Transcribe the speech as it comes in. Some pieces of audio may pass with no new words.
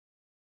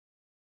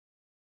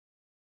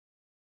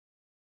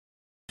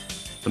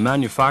The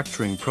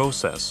manufacturing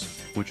process,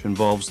 which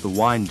involves the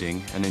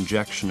winding and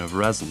injection of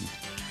resin,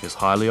 is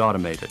highly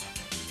automated.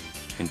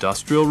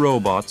 Industrial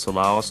robots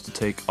allow us to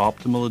take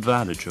optimal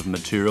advantage of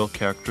material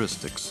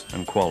characteristics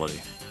and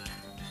quality.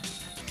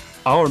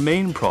 Our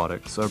main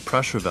products are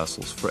pressure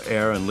vessels for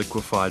air and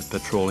liquefied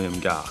petroleum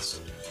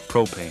gas,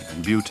 propane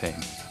and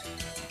butane.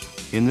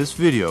 In this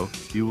video,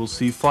 you will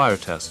see fire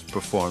tests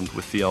performed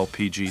with the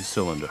LPG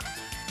cylinder.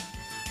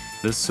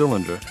 This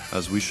cylinder,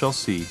 as we shall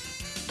see,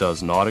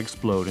 does not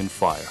explode in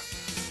fire.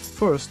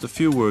 First, a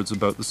few words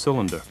about the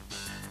cylinder.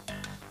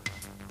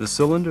 The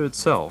cylinder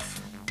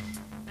itself,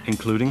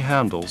 including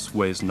handles,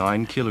 weighs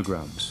 9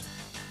 kilograms.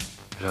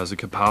 It has a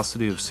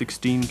capacity of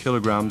 16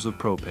 kilograms of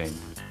propane.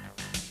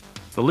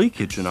 The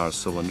leakage in our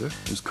cylinder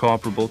is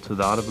comparable to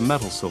that of a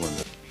metal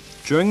cylinder.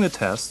 During the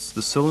tests,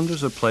 the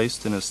cylinders are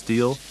placed in a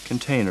steel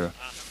container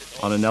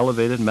on an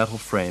elevated metal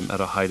frame at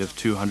a height of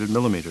 200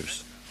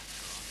 millimeters.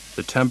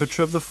 The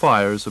temperature of the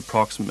fire is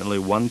approximately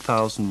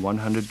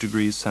 1,100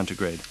 degrees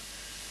centigrade.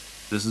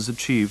 This is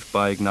achieved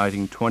by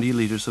igniting 20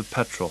 liters of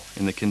petrol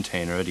in the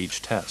container at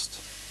each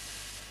test.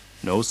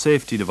 No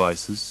safety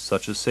devices,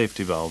 such as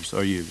safety valves,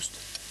 are used.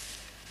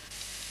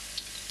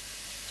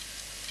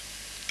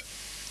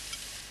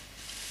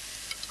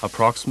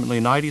 Approximately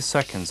 90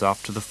 seconds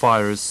after the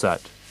fire is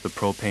set, the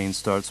propane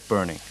starts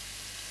burning.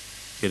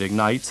 It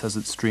ignites as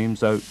it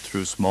streams out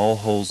through small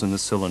holes in the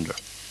cylinder.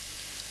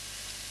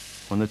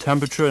 When the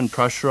temperature and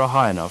pressure are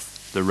high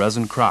enough, the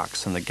resin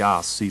cracks and the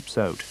gas seeps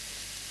out.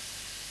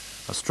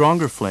 A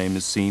stronger flame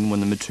is seen when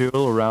the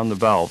material around the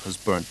valve has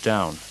burnt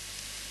down.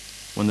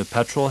 When the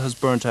petrol has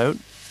burnt out,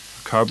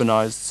 a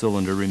carbonized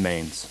cylinder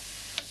remains.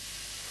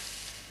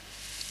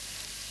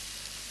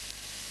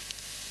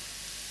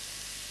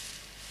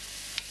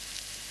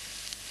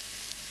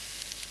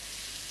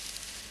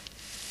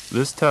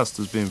 This test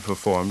has been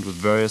performed with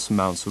various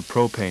amounts of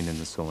propane in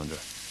the cylinder,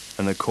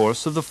 and the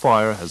course of the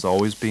fire has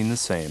always been the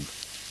same,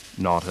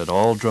 not at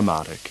all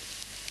dramatic.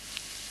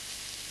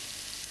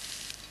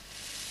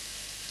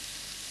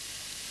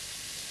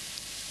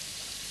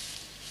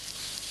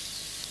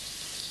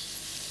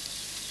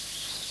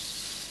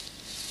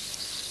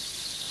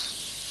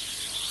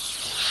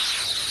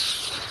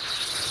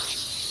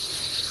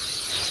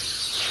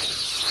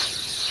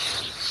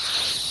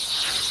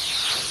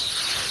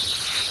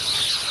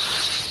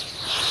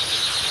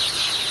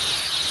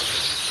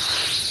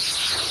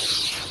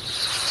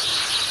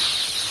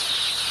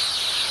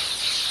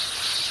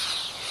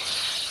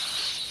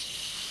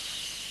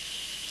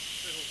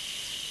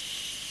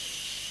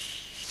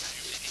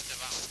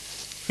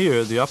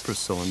 Here, the upper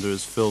cylinder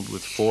is filled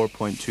with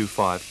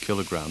 4.25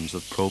 kilograms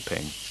of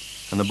propane,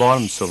 and the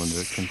bottom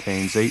cylinder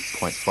contains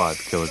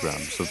 8.5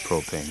 kilograms of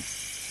propane.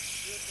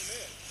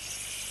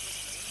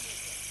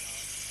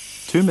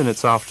 2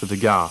 minutes after the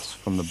gas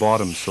from the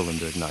bottom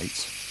cylinder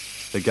ignites,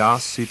 the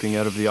gas seeping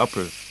out of the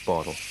upper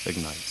bottle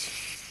ignites.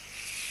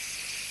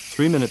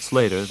 3 minutes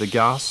later, the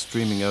gas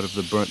streaming out of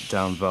the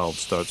burnt-down valve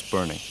starts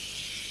burning.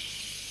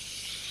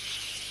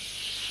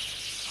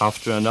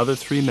 After another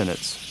 3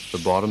 minutes, the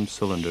bottom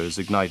cylinder is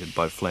ignited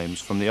by flames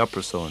from the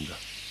upper cylinder.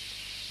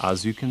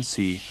 As you can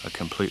see, a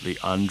completely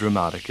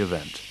undramatic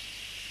event.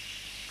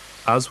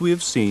 As we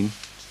have seen,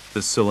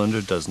 the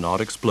cylinder does not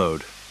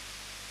explode,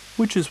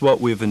 which is what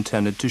we have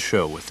intended to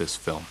show with this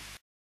film.